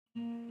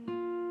Pages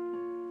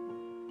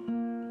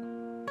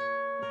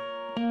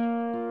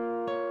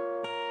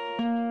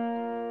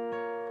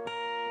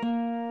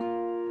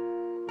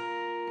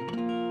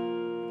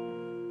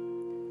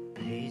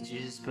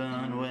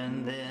burn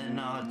when they're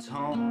not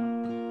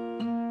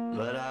torn,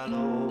 but I'll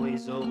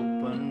always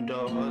open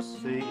doors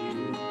for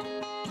you,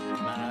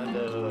 my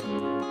love,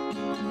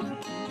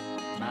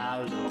 my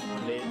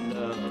lonely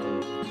love,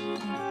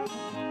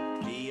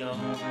 the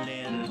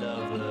only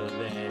lover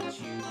that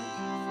you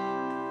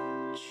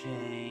change.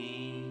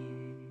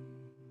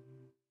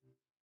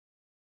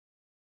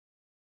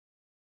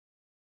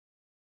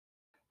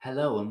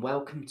 Hello and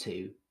welcome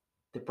to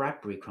the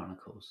Bradbury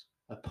Chronicles,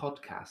 a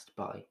podcast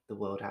by The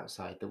World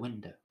Outside the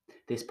Window.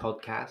 This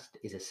podcast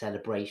is a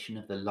celebration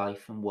of the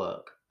life and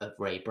work of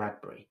Ray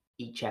Bradbury.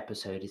 Each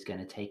episode is going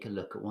to take a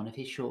look at one of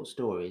his short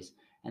stories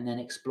and then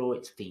explore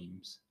its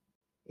themes.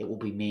 It will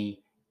be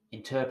me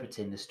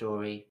interpreting the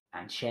story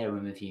and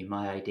sharing with you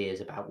my ideas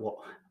about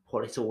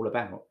what it's all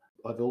about.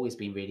 I've always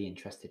been really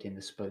interested in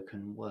the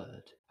spoken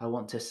word. I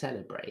want to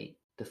celebrate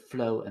the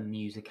flow and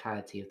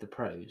musicality of the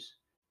prose.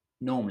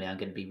 Normally I'm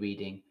going to be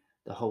reading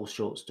the whole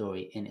short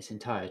story in its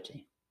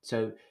entirety.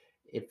 So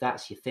if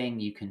that's your thing,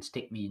 you can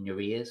stick me in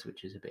your ears,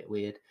 which is a bit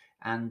weird,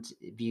 and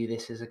view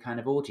this as a kind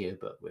of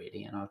audiobook,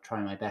 really, and I'll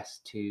try my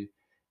best to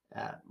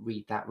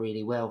read that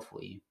really well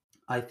for you.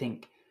 I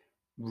think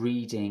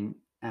reading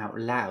out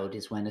loud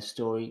is when a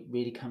story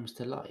really comes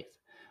to life.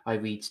 I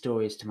read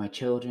stories to my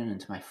children and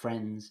to my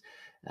friends,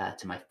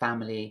 to my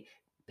family,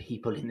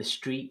 people in the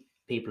street,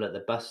 people at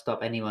the bus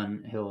stop,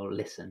 anyone who will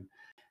listen.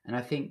 And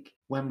I think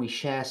when we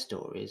share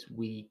stories,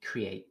 we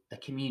create a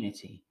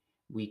community.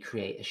 We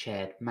create a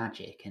shared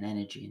magic and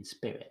energy and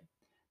spirit.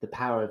 The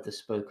power of the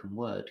spoken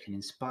word can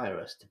inspire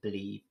us to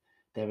believe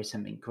there is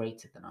something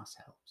greater than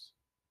ourselves.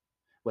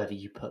 Whether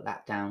you put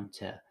that down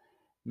to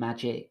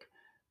magic,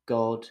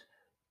 God,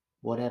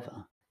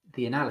 whatever.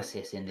 The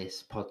analysis in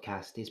this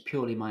podcast is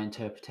purely my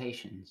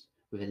interpretations,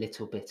 with a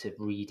little bit of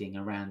reading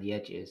around the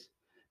edges,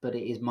 but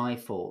it is my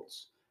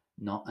thoughts,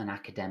 not an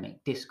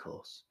academic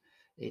discourse.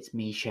 It's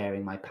me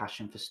sharing my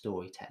passion for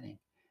storytelling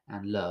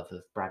and love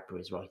of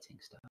Bradbury's writing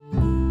style.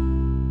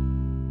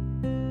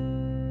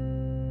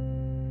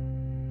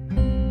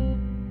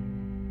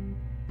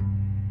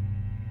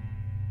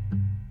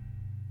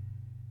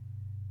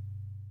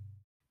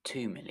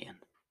 $2 million.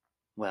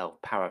 Well,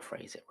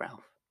 paraphrase it,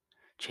 Ralph.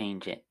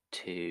 Change it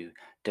to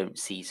don't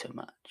see so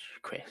much,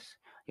 Chris.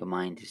 Your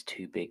mind is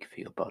too big for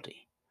your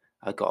body.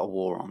 I got a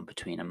war on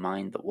between a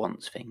mind that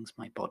wants things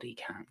my body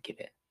can't give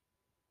it.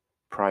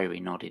 Priory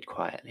nodded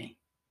quietly.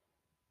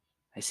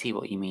 I see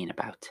what you mean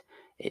about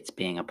its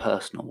being a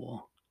personal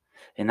war.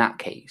 In that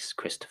case,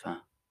 Christopher,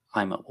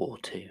 I'm at war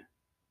too.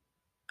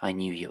 I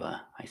knew you were,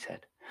 I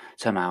said.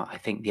 Somehow I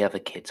think the other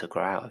kids will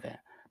grow out of it,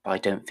 but I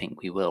don't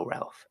think we will,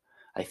 Ralph.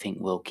 I think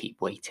we'll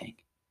keep waiting.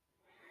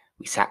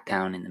 We sat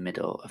down in the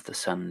middle of the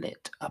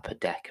sunlit upper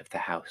deck of the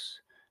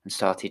house and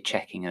started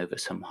checking over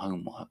some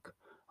homework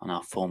on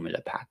our formula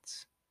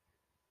pads.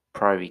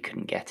 Priory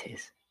couldn't get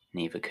his,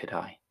 neither could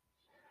I.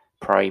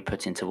 Priory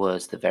put into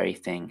words the very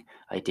thing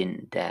I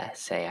didn't dare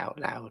say out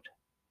loud.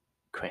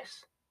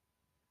 Chris,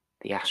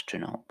 the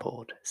astronaut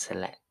board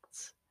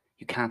selects.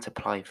 You can't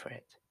apply for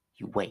it.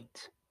 You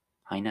wait.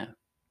 I know.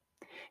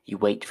 You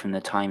wait from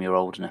the time you're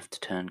old enough to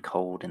turn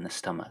cold in the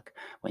stomach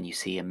when you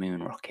see a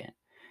moon rocket,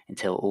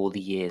 until all the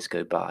years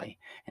go by,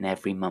 and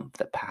every month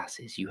that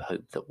passes you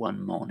hope that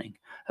one morning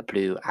a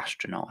blue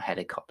astronaut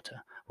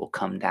helicopter will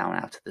come down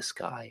out of the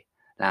sky,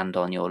 land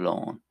on your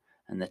lawn,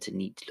 and that a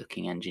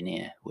neat-looking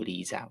engineer will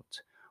ease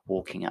out,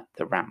 walking up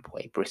the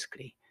rampway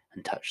briskly,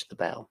 and touch the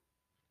bell.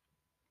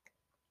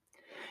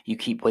 You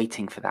keep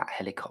waiting for that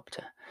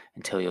helicopter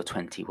until you're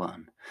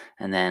 21,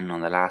 and then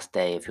on the last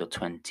day of your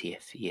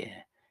 20th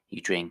year,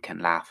 you drink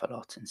and laugh a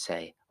lot and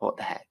say, what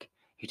the heck,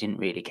 you didn't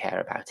really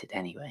care about it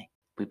anyway.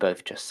 We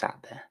both just sat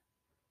there,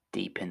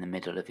 deep in the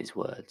middle of his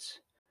words.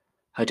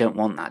 I don't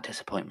want that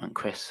disappointment,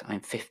 Chris.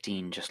 I'm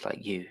 15 just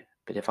like you,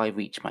 but if I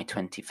reach my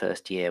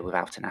 21st year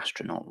without an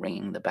astronaut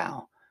ringing the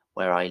bell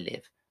where I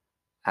live,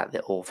 at the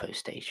ortho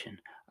station,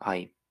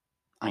 I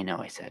know,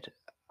 I said.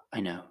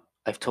 I know.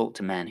 I've talked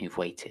to men who've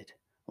waited,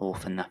 all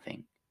for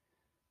nothing.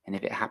 And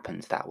if it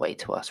happens that way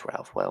to us,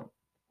 Ralph, well,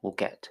 we'll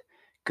get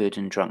good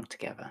and drunk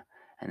together,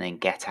 and then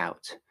get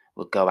out.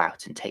 We'll go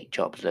out and take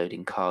jobs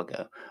loading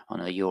cargo on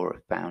a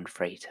Europe-bound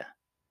freighter.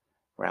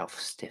 Ralph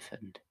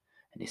stiffened,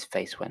 and his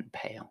face went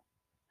pale.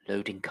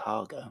 Loading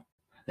cargo?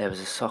 There was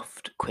a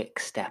soft, quick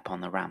step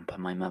on the ramp,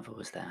 and my mother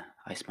was there.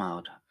 I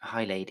smiled.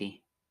 Hi,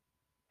 lady.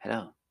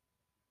 Hello.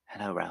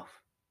 Hello,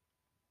 Ralph.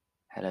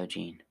 Hello,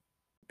 Jean.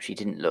 She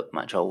didn't look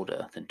much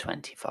older than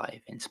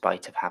 25, in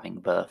spite of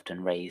having birthed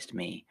and raised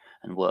me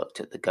and worked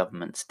at the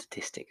government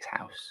statistics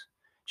house.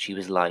 She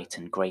was light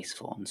and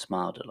graceful and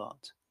smiled a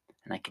lot,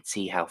 and I could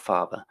see how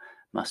father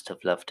must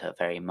have loved her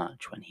very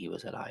much when he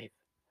was alive.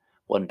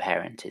 One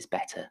parent is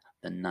better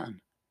than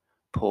none.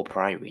 Poor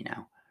Priory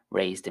now,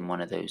 raised in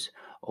one of those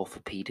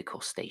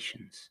orthopedical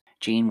stations.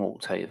 Jean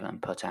walked over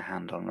and put her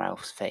hand on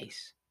Ralph's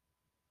face.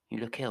 You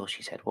look ill,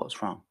 she said.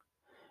 What's wrong?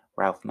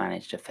 Ralph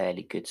managed a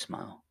fairly good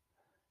smile.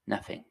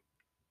 Nothing.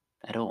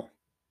 At all.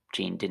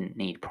 Jean didn't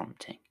need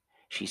prompting.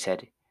 She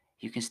said,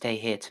 "You can stay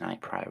here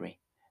tonight, Priory.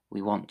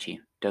 We want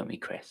you, don't we,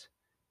 Chris?"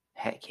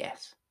 "Heck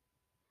yes."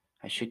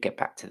 "I should get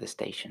back to the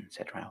station,"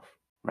 said Ralph.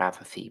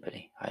 "Rather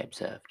feebly," I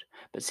observed.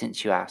 "But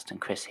since you asked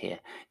and Chris here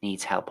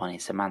needs help on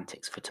his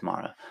semantics for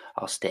tomorrow,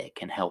 I'll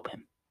stick and help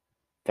him."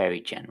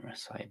 "Very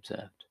generous," I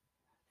observed.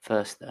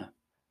 "First, though,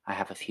 I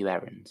have a few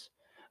errands.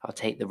 I'll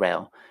take the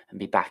rail and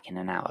be back in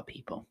an hour,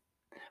 people."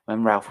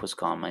 When Ralph was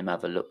gone, my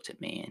mother looked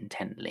at me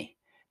intently,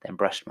 then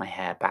brushed my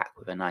hair back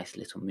with a nice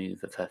little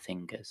move of her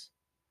fingers.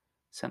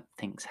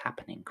 "Something's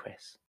happening,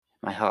 Chris."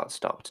 My heart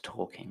stopped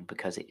talking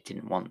because it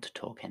didn't want to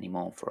talk any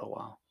more for a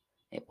while.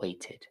 It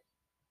waited.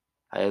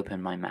 I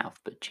opened my mouth,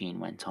 but Jean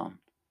went on.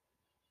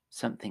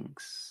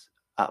 "Something's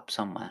up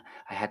somewhere.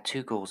 I had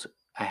two calls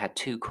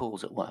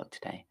at work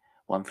today.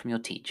 One from your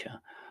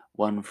teacher,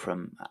 one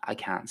from I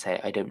can't say,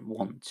 I don't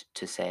want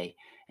to say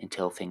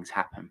until things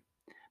happen."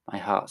 My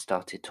heart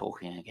started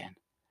talking again,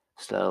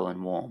 slow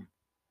and warm.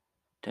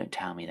 "Don't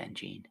tell me then,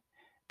 Jean.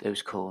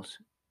 Those calls."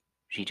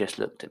 She just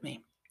looked at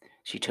me.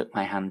 She took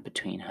my hand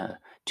between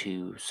her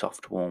two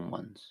soft, warm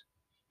ones.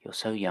 "You're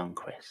so young,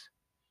 Chris.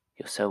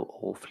 You're so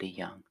awfully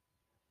young."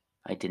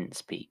 I didn't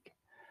speak.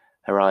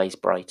 Her eyes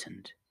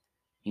brightened.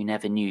 "You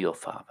never knew your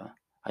father.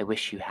 I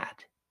wish you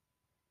had."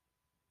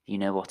 "You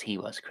know what he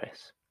was,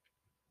 Chris?"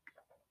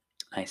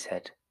 I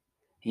said.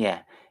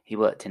 "Yeah, he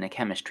worked in a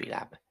chemistry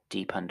lab,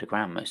 deep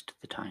underground most of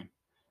the time."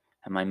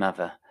 And my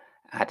mother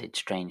added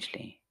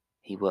strangely,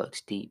 "He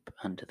worked deep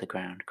under the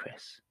ground,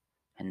 Chris,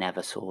 and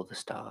never saw the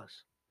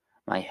stars."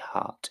 My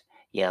heart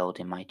yelled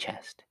in my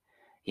chest,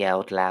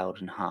 yelled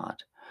loud and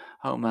hard.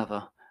 "Oh,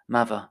 Mother,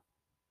 Mother!"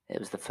 It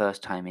was the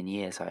first time in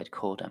years I had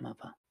called her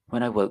Mother.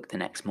 When I woke the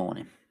next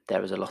morning,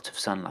 there was a lot of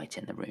sunlight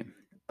in the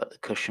room, but the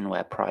cushion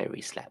where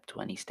Priory slept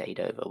when he stayed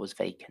over was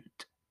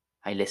vacant.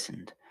 I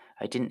listened.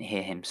 I didn't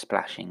hear him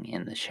splashing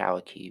in the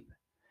shower cube,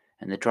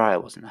 and the dryer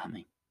wasn't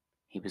humming.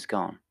 He was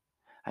gone.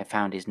 I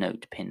found his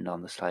note pinned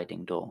on the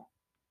sliding door.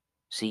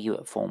 "See you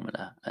at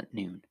Formula at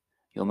noon.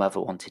 Your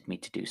mother wanted me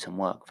to do some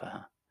work for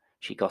her.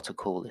 She got a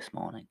call this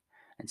morning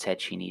and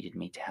said she needed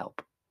me to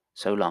help.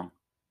 So long,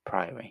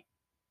 Priory."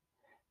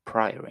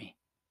 Priory,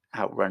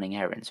 out running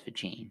errands for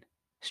Jean.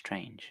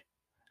 Strange.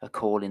 A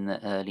call in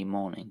the early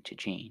morning to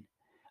Jean.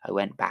 I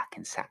went back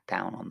and sat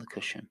down on the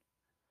cushion.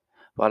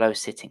 While I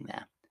was sitting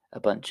there, a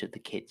bunch of the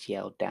kids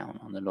yelled down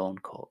on the lawn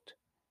court,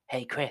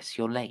 "Hey, Chris,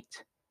 you're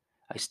late."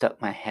 I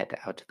stuck my head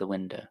out of the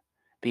window.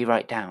 "Be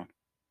right down."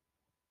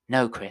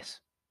 "No, Chris."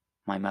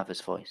 My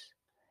mother's voice.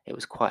 It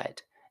was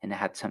quiet, and it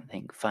had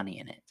something funny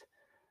in it.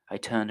 I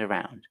turned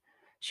around.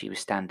 She was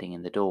standing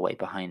in the doorway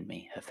behind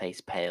me, her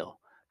face pale,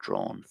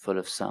 drawn, full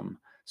of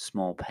some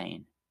small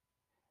pain.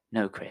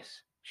 "No,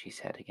 Chris," she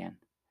said again,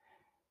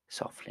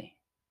 softly.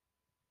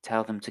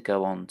 "Tell them to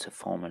go on to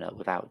Formula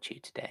without you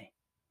today."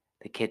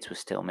 The kids were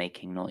still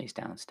making noise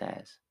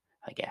downstairs,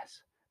 I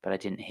guess, but I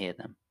didn't hear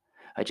them.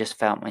 I just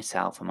felt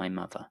myself and my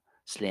mother,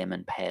 slim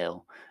and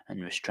pale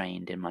and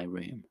restrained in my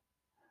room.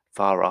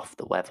 Far off,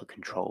 the weather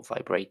control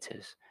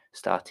vibrators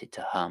started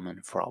to hum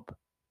and throb.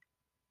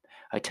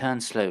 I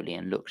turned slowly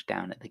and looked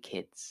down at the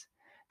kids.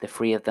 The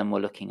three of them were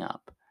looking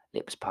up,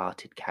 lips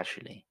parted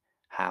casually,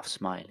 half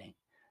smiling,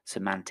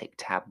 semantic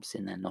tabs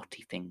in their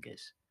knotty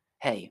fingers.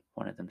 "Hey,"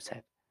 one of them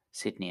said.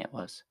 Sydney it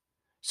was.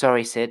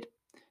 "Sorry, Sid.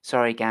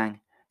 Sorry,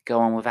 gang. Go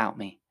on without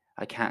me.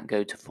 I can't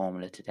go to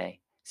Formula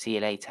today. See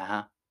you later,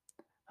 huh?"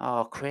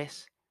 "Oh,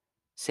 Chris.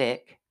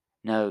 Sick?"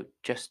 "No,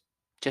 just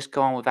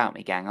go on without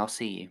me, gang. I'll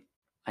see you."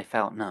 I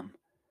felt numb.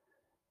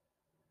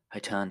 I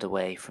turned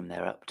away from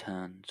their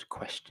upturned,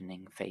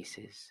 questioning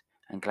faces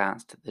and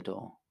glanced at the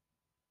door.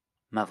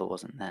 Mother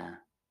wasn't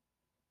there.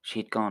 She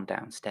had gone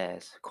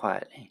downstairs,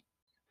 quietly.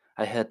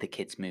 I heard the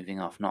kids moving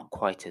off, not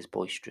quite as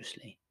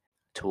boisterously,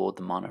 toward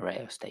the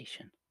monorail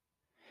station.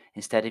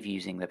 Instead of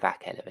using the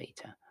back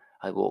elevator,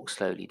 I walked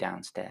slowly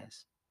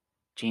downstairs.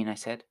 "Jean," I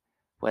said,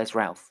 "where's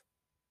Ralph?"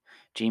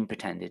 Jean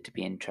pretended to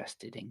be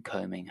interested in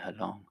combing her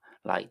long,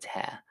 light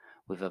hair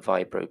with a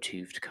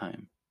vibro-toothed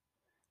comb.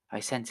 "I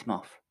sent him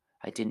off.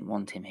 I didn't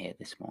want him here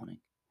this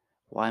morning."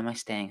 "Why am I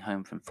staying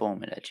home from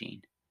Formula,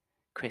 Jean?"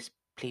 "Chris,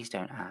 please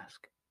don't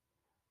ask."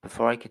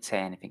 Before I could say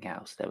anything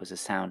else, there was a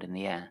sound in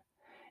the air.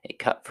 It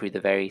cut through the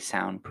very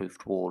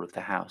soundproofed wall of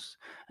the house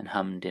and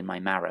hummed in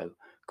my marrow,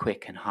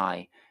 quick and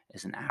high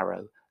as an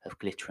arrow of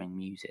glittering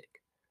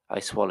music. I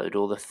swallowed.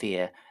 All the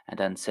fear and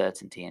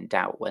uncertainty and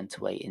doubt went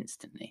away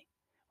instantly.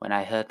 When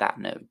I heard that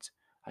note,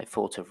 I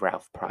thought of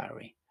Ralph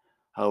Priory.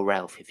 Oh,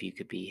 Ralph, if you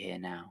could be here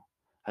now.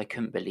 I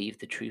couldn't believe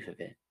the truth of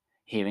it.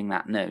 Hearing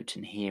that note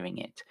and hearing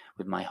it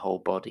with my whole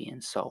body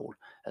and soul,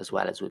 as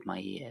well as with my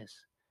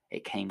ears.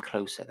 It came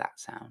closer, that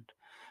sound.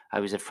 I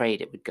was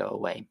afraid it would go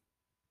away,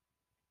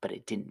 but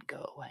it didn't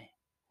go away.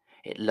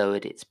 It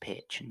lowered its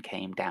pitch and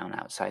came down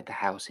outside the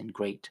house in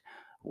great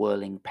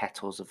whirling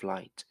petals of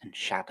light and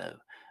shadow,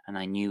 and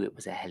I knew it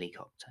was a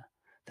helicopter,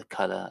 the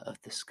color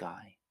of the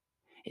sky.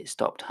 It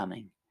stopped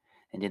humming,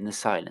 and in the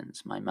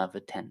silence my mother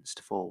tensed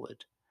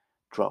forward,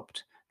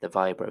 dropped The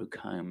vibro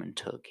came and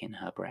took in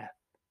her breath.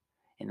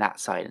 In that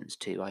silence,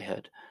 too, I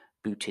heard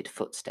booted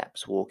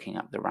footsteps walking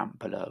up the ramp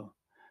below,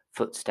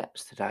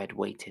 footsteps that I had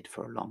waited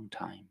for a long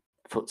time,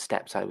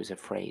 footsteps I was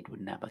afraid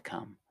would never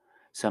come.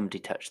 Somebody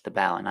touched the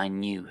bell, and I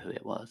knew who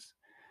it was,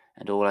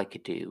 and all I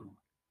could do,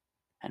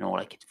 and all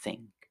I could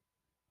think,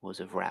 was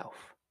of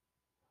Ralph.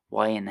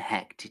 Why in the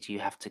heck did you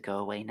have to go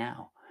away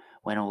now,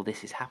 when all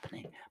this is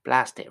happening?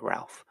 Blast it,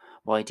 Ralph!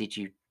 Why did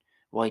you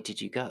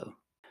go?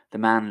 The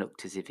man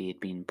looked as if he had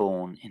been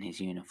born in his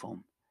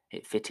uniform.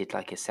 It fitted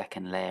like a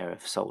second layer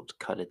of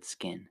salt-coloured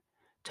skin,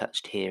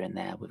 touched here and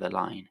there with a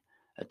line,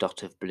 a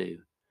dot of blue,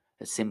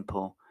 as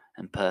simple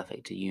and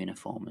perfect a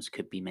uniform as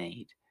could be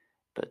made,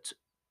 but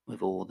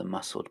with all the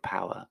muscled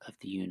power of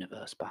the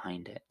universe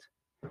behind it.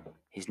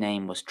 His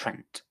name was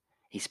Trent.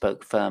 He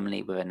spoke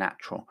firmly with a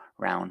natural,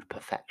 round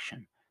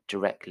perfection,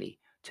 directly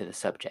to the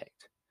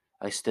subject.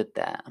 I stood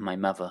there, and my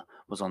mother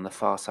was on the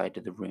far side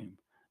of the room,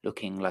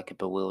 looking like a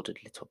bewildered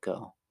little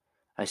girl.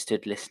 I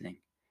stood listening.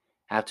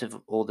 Out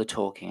of all the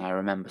talking, I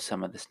remember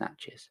some of the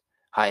snatches.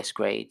 Highest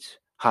grades,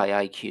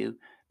 high IQ,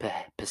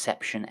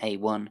 perception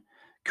A1,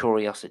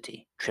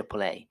 curiosity,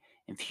 AAA,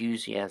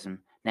 enthusiasm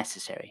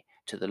necessary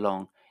to the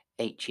long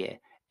 8-year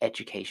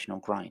educational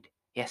grind.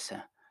 Yes,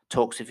 sir.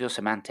 Talks of your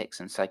semantics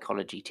and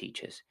psychology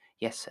teachers.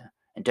 Yes, sir.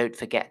 And don't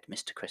forget,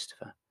 Mr.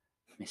 Christopher.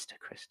 Mr.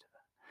 Christopher.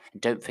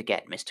 And don't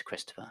forget, Mr.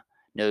 Christopher,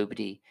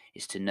 nobody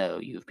is to know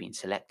you've been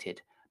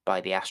selected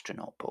by the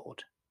astronaut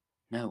board.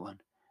 No one.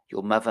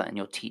 Your mother and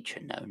your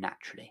teacher know,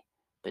 naturally,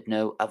 but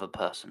no other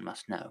person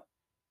must know.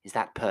 Is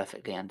that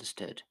perfectly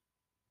understood?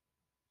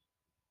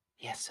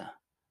 Yes, sir.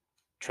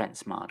 Trent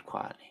smiled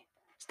quietly,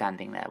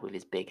 standing there with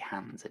his big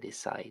hands at his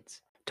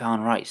sides.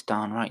 Darn right,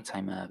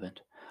 I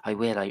murmured. I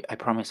will, I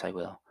promise I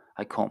will.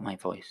 I caught my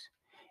voice.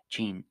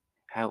 Jean,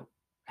 how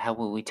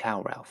will we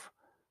tell Ralph?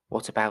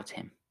 What about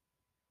him?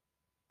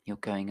 You're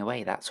going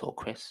away, that's all,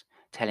 Chris.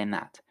 Tell him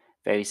that.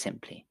 Very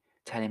simply.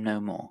 Tell him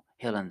no more.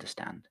 He'll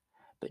understand.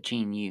 But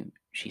Jean,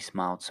 she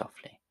smiled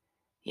softly.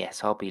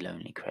 Yes, I'll be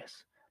lonely,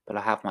 Chris. But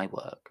I'll have my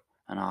work,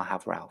 and I'll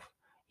have Ralph.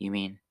 You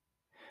mean?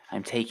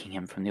 I'm taking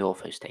him from the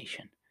ortho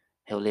station.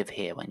 He'll live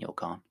here when you're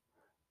gone.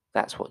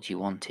 That's what you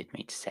wanted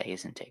me to say,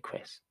 isn't it,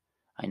 Chris?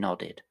 I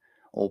nodded,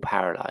 all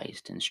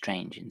paralyzed and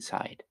strange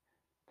inside.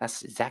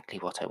 That's exactly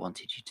what I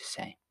wanted you to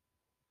say.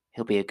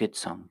 He'll be a good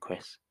son,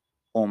 Chris.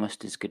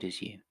 Almost as good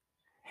as you.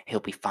 He'll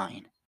be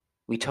fine.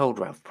 We told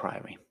Ralph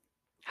Priory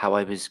how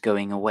I was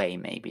going away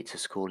maybe to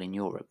school in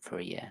Europe for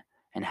a year,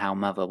 and how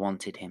Mother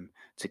wanted him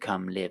to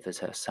come live as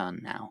her son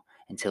now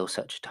until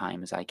such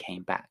time as I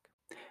came back.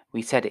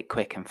 We said it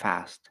quick and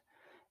fast,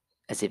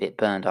 as if it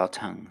burned our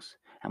tongues,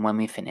 and when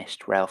we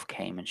finished, Ralph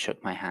came and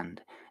shook my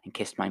hand and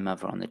kissed my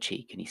mother on the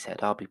cheek, and he said,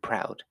 I'll be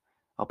proud.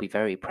 I'll be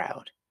very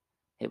proud.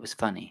 It was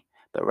funny,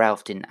 but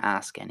Ralph didn't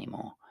ask any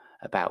more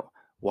about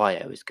why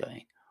I was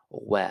going,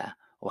 or where,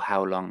 or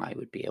how long I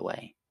would be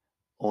away.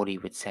 All he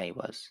would say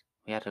was,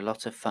 we had a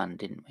lot of fun,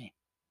 didn't we?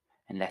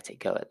 And let it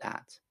go at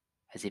that,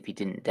 as if he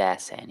didn't dare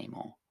say any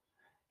more.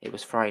 It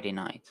was Friday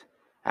night,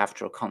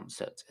 after a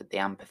concert at the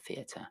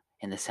amphitheatre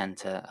in the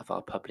centre of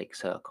our public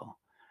circle,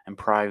 and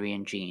Priory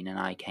and Jean and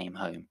I came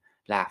home,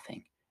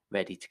 laughing,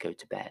 ready to go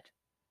to bed.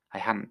 I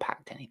hadn't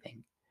packed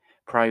anything.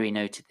 Priory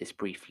noted this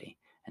briefly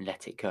and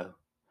let it go.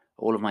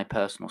 All of my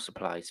personal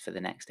supplies for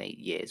the next 8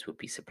 years would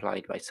be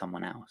supplied by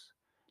someone else.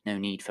 No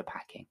need for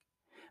packing.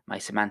 My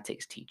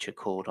semantics teacher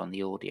called on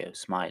the audio,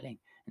 smiling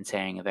and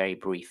saying a very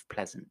brief,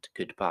 pleasant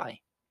goodbye.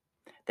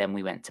 Then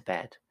we went to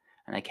bed,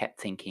 and I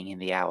kept thinking in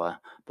the hour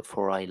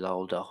before I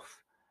lolled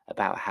off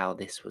about how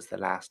this was the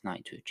last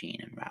night with Jean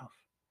and Ralph.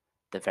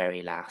 The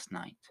very last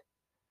night.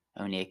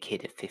 Only a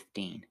kid of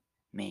 15,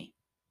 me.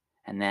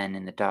 And then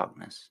in the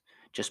darkness,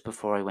 just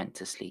before I went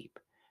to sleep,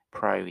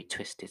 Priory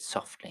twisted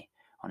softly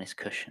on his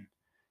cushion,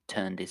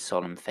 turned his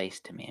solemn face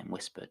to me and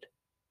whispered,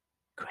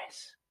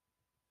 Chris.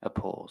 A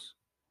pause.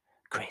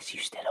 Chris, you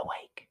still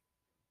awake?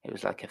 It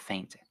was like a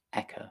faint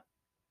echo.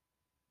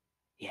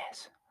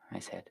 Yes, I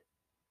said.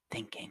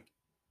 Thinking.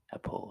 A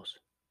pause.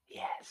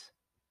 Yes.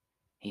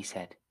 He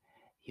said,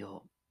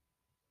 You're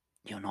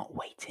not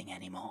waiting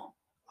anymore,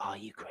 are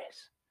you,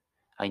 Chris?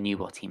 I knew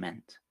what he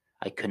meant.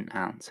 I couldn't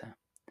answer.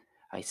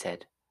 I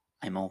said,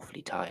 I'm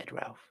awfully tired,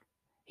 Ralph.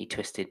 He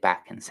twisted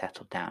back and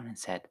settled down and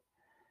said,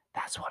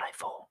 That's what I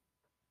thought.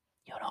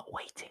 You're not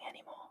waiting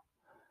anymore.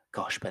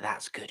 Gosh, but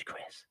that's good,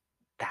 Chris.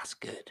 That's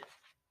good.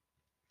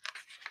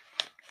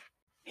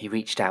 He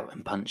reached out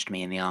and punched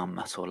me in the arm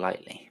muscle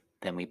lightly.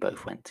 Then we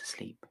both went to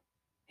sleep.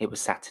 It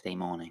was Saturday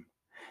morning.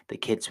 The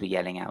kids were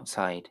yelling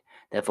outside,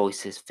 their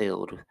voices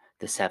filled with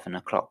the 7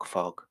 o'clock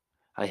fog.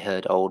 I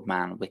heard Old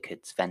Man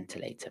Wickard's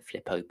ventilator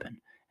flip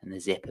open and the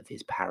zip of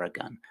his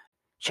paragun.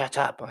 Shut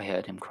up, I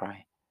heard him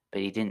cry,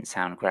 but he didn't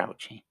sound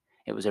grouchy.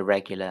 It was a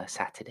regular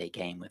Saturday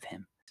game with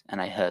him,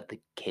 and I heard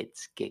the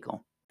kids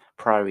giggle.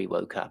 Priory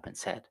woke up and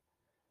said,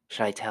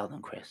 Shall I tell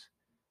them, Chris?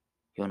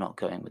 You're not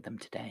going with them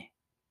today.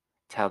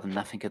 Tell them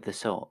nothing of the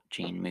sort.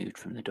 Jean moved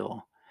from the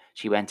door.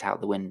 She went out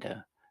the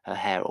window, her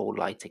hair all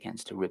light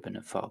against a ribbon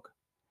of fog.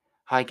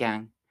 Hi,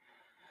 gang.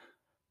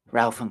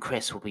 Ralph and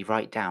Chris will be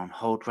right down.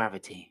 Hold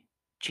gravity.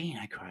 Jean,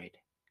 I cried.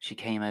 She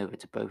came over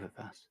to both of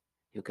us.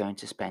 You're going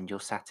to spend your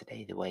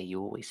Saturday the way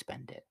you always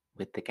spend it,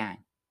 with the gang.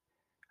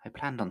 I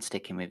planned on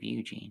sticking with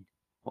you, Jean.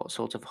 What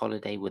sort of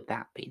holiday would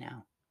that be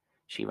now?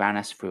 She ran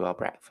us through our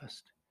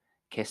breakfast,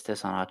 kissed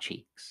us on our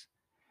cheeks,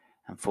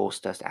 and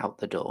forced us out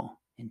the door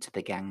into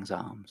the gang's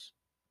arms.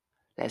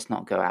 Let's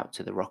not go out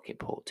to the rocket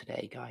port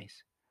today,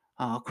 guys.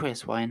 Oh,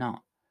 Chris, why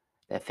not?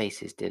 Their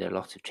faces did a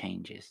lot of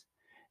changes.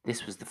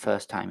 This was the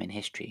first time in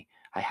history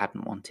I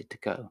hadn't wanted to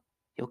go.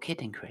 You're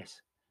kidding,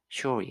 Chris.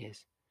 Sure he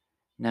is.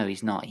 No,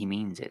 he's not. He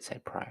means it,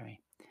 said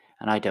Priory.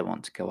 And I don't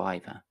want to go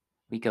either.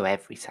 We go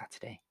every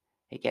Saturday.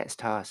 It gets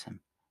tiresome.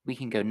 We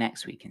can go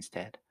next week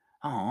instead.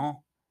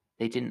 Oh,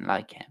 they didn't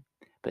like it,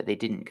 but they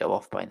didn't go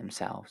off by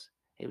themselves.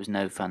 It was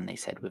no fun, they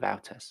said,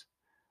 without us.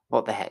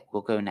 What the heck,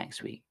 we'll go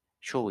next week.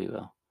 Sure we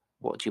will.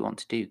 What do you want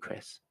to do,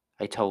 Chris?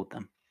 I told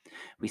them.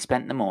 We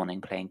spent the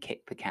morning playing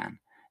kick the can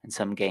and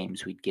some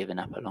games we'd given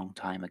up a long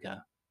time ago,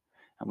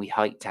 and we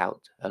hiked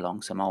out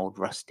along some old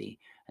rusty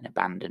and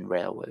abandoned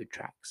railroad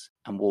tracks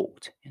and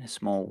walked in a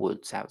small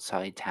woods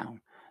outside town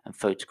and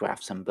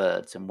photographed some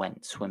birds and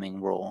went swimming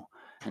raw,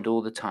 and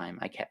all the time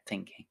I kept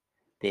thinking,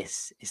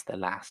 this is the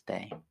last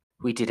day.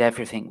 We did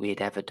everything we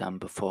had ever done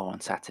before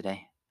on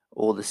Saturday,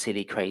 all the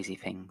silly crazy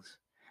things,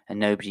 and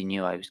nobody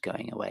knew I was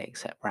going away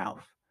except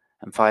Ralph,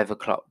 and 5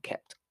 o'clock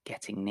kept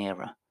getting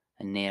nearer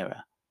and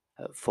nearer.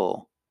 At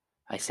 4,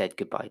 I said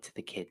goodbye to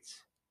the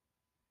kids.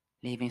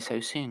 Leaving so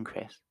soon,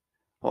 Chris?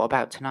 What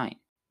about tonight?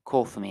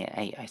 Call for me at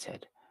 8, I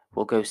said.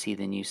 We'll go see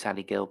the new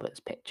Sally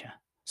Gilbert's picture.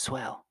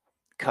 Swell.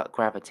 Cut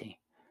gravity.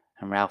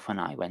 And Ralph and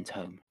I went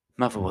home.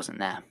 Mother wasn't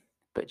there,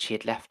 but she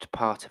had left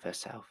part of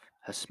herself,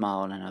 her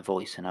smile and her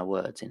voice and her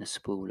words, in a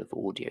spool of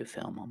audio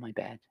film on my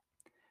bed.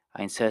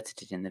 I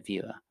inserted it in the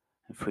viewer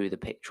and threw the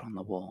picture on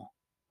the wall.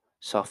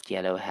 Soft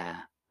yellow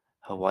hair,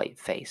 her white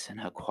face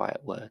and her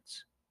quiet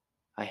words.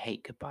 I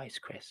hate goodbyes,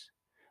 Chris.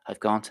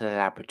 I've gone to the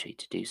laboratory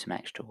to do some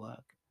extra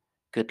work.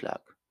 Good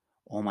luck.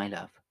 All my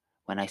love.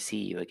 When I see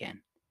you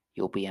again,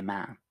 you'll be a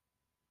man.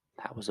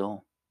 That was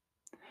all.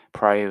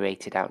 Priory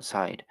waited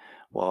outside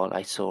while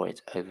I saw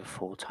it over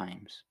 4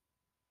 times.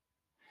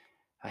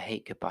 I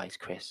hate goodbyes,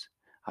 Chris.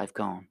 I've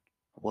gone.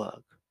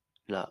 Work.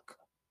 Luck.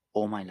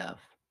 All my love.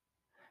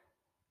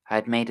 I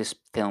had made a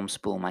film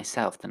spool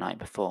myself the night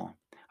before.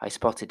 I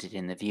spotted it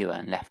in the viewer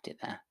and left it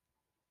there.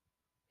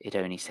 It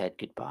only said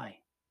goodbye.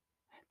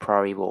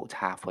 Priory walked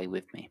halfway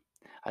with me.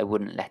 I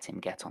wouldn't let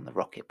him get on the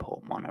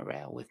Rocketport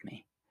monorail with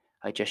me.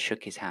 I just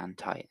shook his hand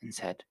tight and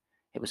said,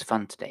 It was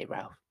fun today,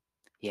 Ralph.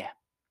 Yeah.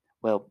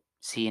 Well,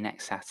 see you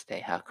next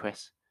Saturday, huh,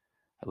 Chris?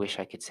 I wish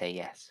I could say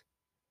yes.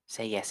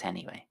 Say yes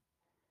anyway.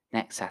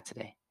 Next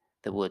Saturday,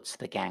 the woods,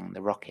 the gang,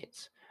 the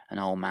rockets, and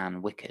old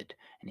man Wickard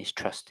and his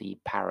trusty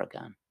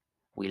paragon.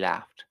 We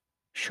laughed.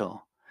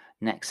 Sure.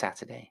 Next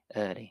Saturday,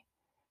 early.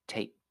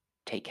 Take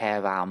care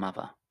of our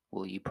mother,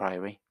 will you,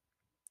 Priory?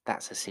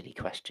 That's a silly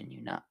question,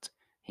 you nut,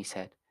 he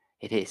said.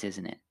 It is,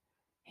 isn't it?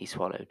 He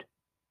swallowed.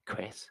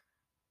 Chris?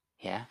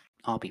 Yeah?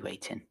 I'll be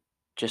waiting.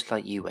 Just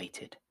like you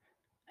waited.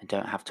 And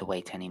don't have to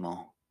wait any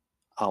more.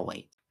 I'll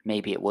wait.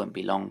 Maybe it won't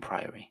be long,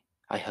 Priory.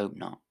 I hope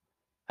not.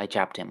 I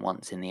jabbed him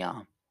once in the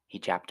arm. He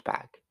jabbed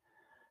back.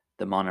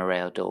 The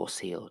monorail door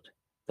sealed.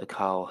 The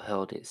car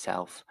hurled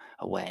itself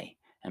away,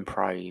 and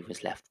Priory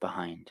was left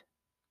behind.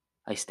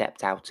 I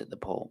stepped out at the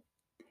port.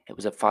 It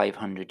was a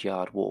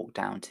 500-yard walk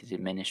down to the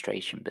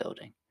administration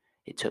building.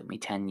 It took me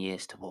 10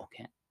 years to walk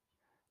it.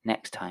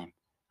 Next time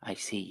I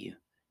see you,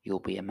 you'll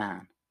be a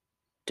man.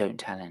 Don't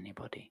tell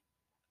anybody.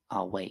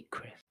 I'll wait,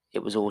 Chris.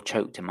 It was all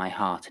choked in my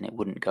heart and it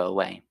wouldn't go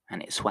away,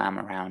 and it swam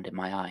around in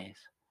my eyes.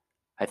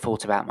 I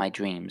thought about my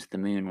dreams, the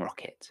moon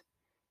rocket.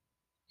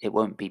 It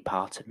won't be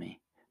part of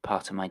me,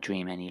 part of my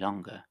dream any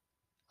longer.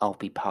 I'll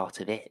be part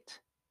of it.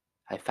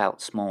 I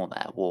felt small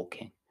there,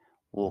 walking.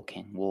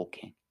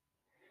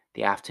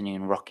 The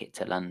afternoon rocket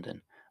to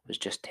London was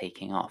just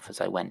taking off as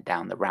I went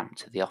down the ramp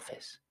to the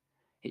office.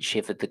 It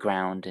shivered the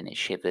ground and it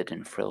shivered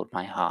and thrilled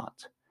my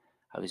heart.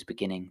 I was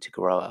beginning to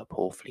grow up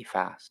awfully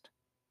fast.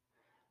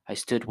 I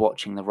stood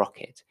watching the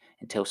rocket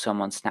until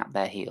someone snapped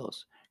their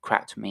heels,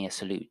 cracked me a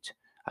salute.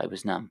 I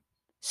was numb.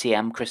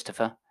 CM,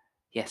 Christopher?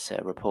 Yes, sir,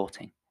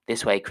 reporting.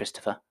 This way,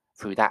 Christopher.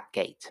 Through that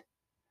gate.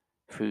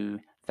 Through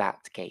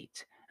that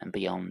gate and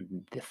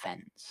beyond the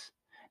fence.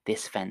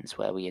 This fence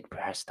where we had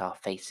pressed our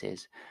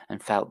faces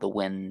and felt the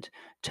wind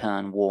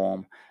turn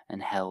warm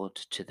and held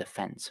to the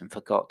fence and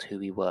forgot who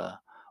we were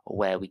or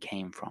where we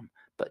came from,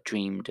 but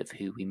dreamed of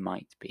who we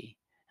might be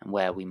and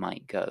where we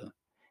might go.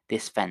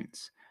 This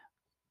fence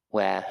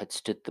where had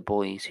stood the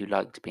boys who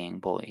liked being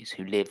boys,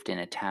 who lived in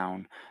a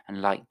town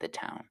and liked the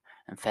town,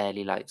 and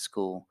fairly liked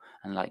school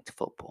and liked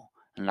football,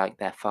 and liked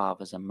their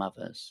fathers and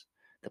mothers,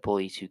 the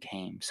boys who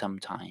came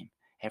sometime,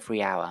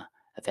 every hour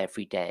of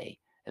every day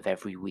of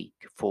every week,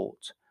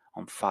 fought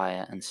on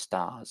fire and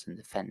stars and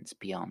the fence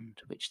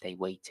beyond which they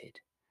waited,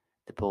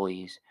 the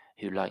boys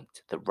who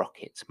liked the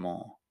rockets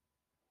more.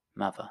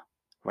 Mother,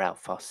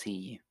 Ralph, I'll see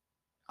you.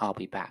 I'll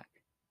be back.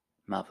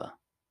 Mother,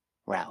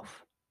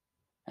 Ralph.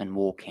 And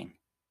walking.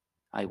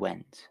 I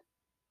went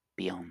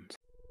beyond.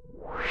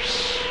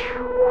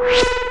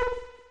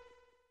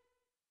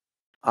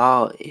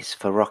 R is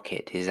for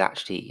Rocket is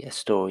actually a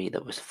story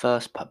that was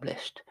first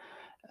published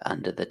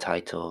under the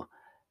title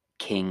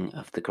King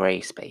of the Grey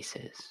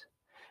Spaces,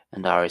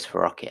 and R is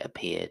for Rocket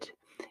appeared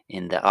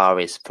in the R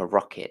is for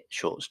Rocket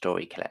short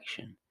story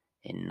collection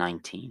in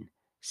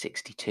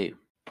 1962.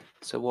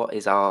 So, what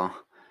is R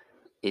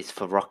is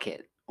for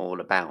Rocket all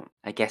about?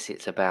 I guess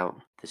it's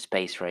about the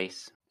space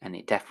race, and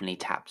it definitely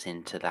taps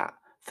into that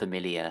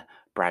familiar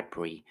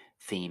Bradbury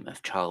theme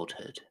of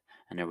childhood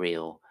and a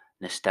real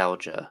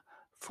nostalgia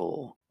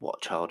for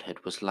what childhood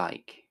was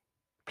like,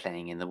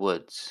 playing in the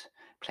woods,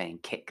 playing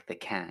kick the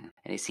can.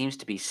 And it seems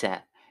to be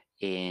set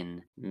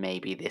in,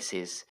 maybe this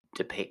is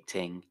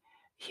depicting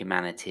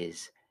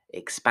humanity's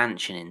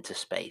expansion into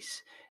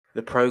space.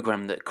 The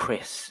program that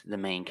Chris, the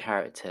main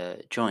character,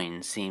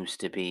 joins seems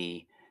to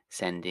be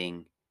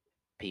sending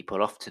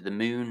people off to the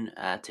moon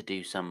to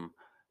do some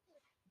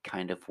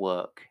kind of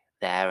work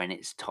there, and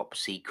it's top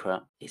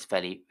secret. It's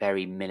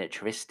very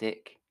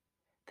militaristic.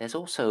 There's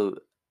also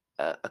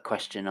a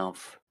question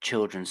of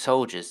children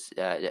soldiers,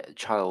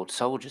 child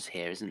soldiers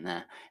here, isn't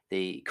there?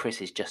 The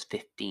Chris is just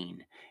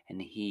 15, and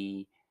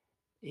he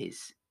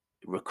is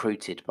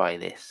recruited by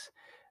this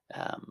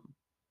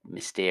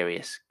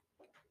mysterious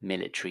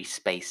military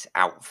space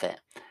outfit,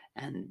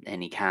 and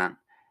he can't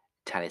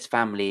tell his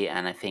family.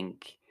 And I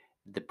think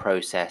the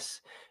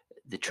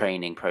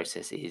training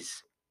process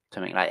is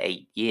something like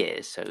 8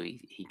 years. So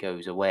he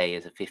goes away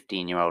as a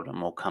 15-year-old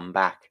and will come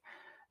back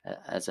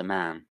as a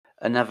man.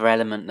 Another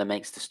element that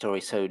makes the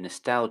story so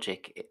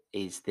nostalgic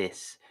is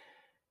this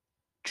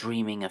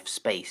dreaming of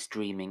space,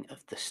 dreaming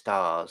of the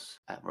stars.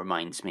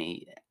 Reminds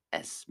me,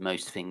 as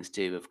most things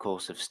do, of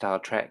course, of Star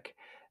Trek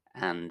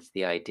and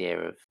the idea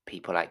of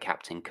people like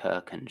Captain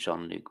Kirk and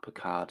Jean-Luc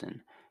Picard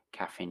and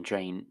Catherine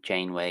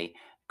Janeway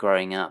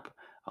growing up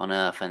on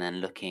Earth and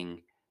then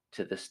looking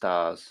to the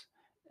stars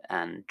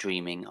and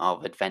dreaming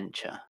of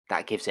adventure.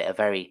 That gives it a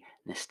very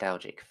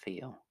nostalgic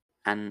feel.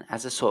 And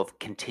as a sort of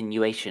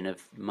continuation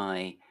of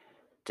my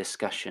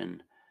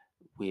discussion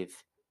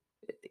with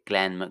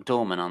Glenn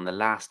McDorman on the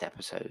last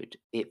episode,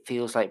 it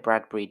feels like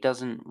Bradbury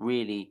doesn't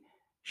really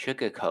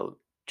sugarcoat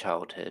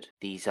childhood.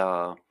 These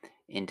are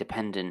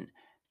independent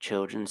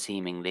children,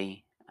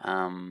 seemingly,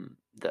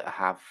 that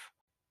have,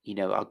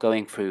 are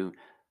going through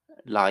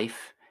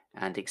life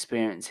and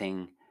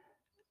experiencing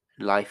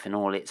life in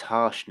all its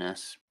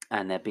harshness,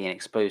 and they're being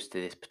exposed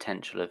to this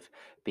potential of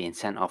being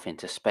sent off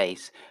into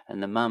space.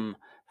 And the mum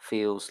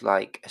feels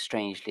like a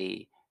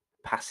strangely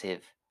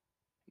passive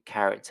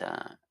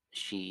character.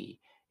 She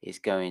is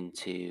going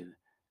to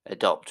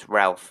adopt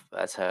Ralph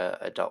as her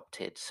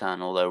adopted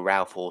son, although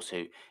Ralph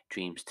also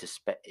dreams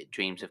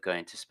of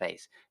going to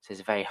space. So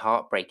there's a very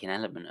heartbreaking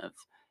element of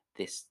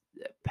this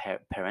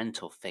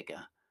parental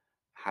figure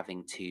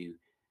having to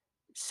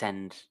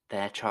send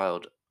their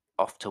child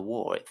off to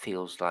war. It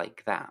feels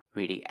like that,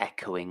 really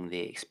echoing the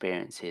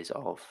experiences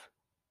of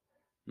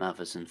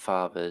mothers and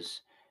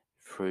fathers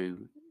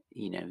through,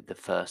 the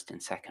First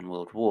and Second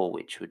World War,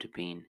 which would have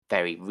been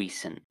very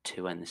recent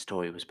to when the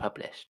story was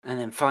published. And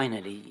then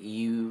finally,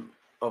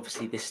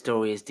 obviously, this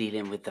story is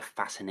dealing with the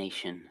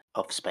fascination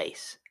of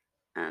space.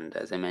 And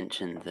as I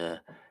mentioned,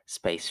 the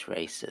space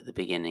race at the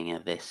beginning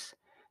of this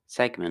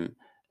segment,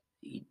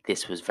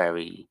 this was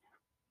a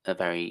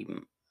very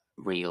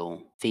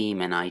real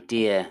theme and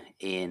idea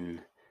in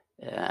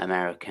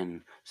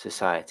American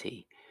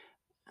society,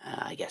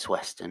 I guess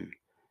Western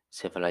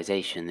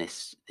civilization.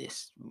 This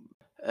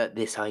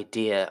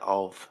idea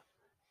of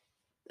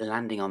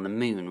landing on the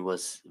moon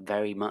was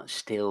very much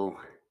still,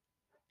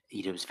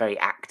 it was very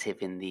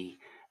active in the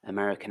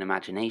American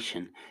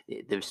imagination.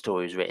 The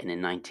story was written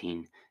in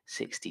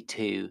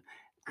 1962,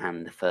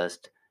 and the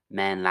first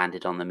men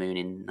landed on the moon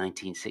in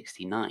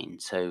 1969.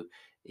 So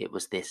it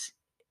was this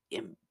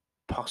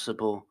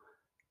impossible,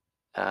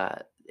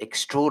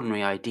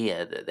 extraordinary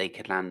idea that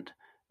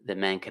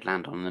men could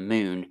land on the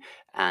moon,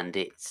 and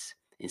it's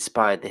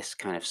inspired this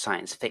kind of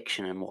science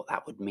fiction and what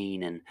that would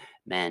mean, and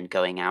men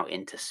going out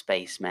into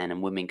space, men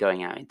and women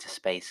going out into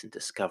space and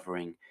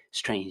discovering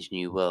strange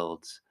new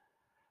worlds.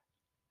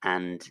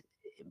 And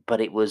but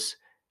it was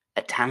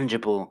a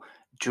tangible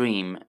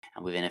dream,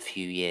 and within a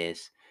few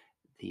years,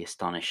 the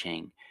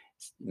astonishing,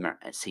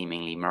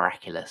 seemingly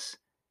miraculous,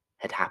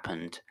 had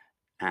happened,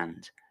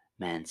 and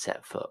men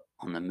set foot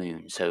on the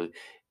moon. So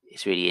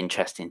it's really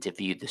interesting to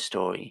view the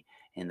story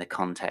in the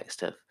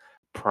context of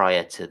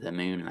prior to the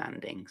moon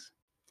landings.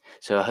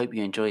 So I hope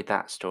you enjoyed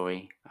that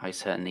story. I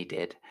certainly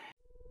did.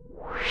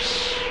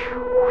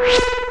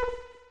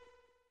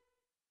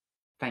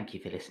 Thank you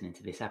for listening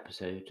to this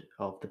episode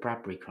of the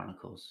Bradbury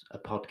Chronicles, a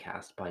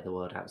podcast by the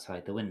world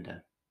outside the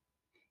window.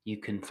 You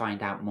can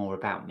find out more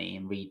about me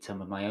and read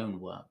some of my own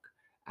work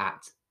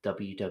at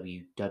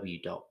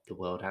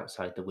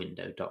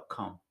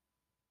www.theworldoutside-the-window.com.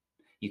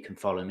 You can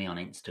follow me on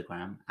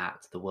Instagram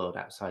at The World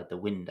Outside the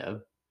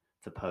Window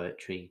for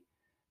poetry,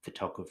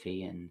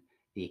 photography, and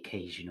the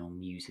occasional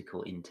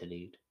musical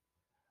interlude.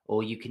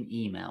 Or you can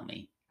email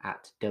me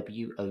at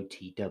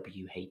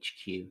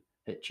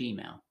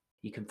wotwhq@gmail.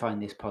 You can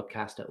find this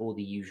podcast at all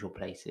the usual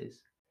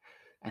places.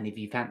 And if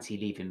you fancy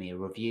leaving me a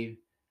review,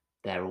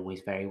 they're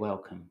always very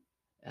welcome,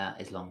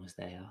 as long as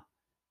they are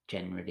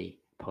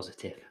generally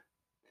positive.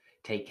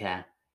 Take care.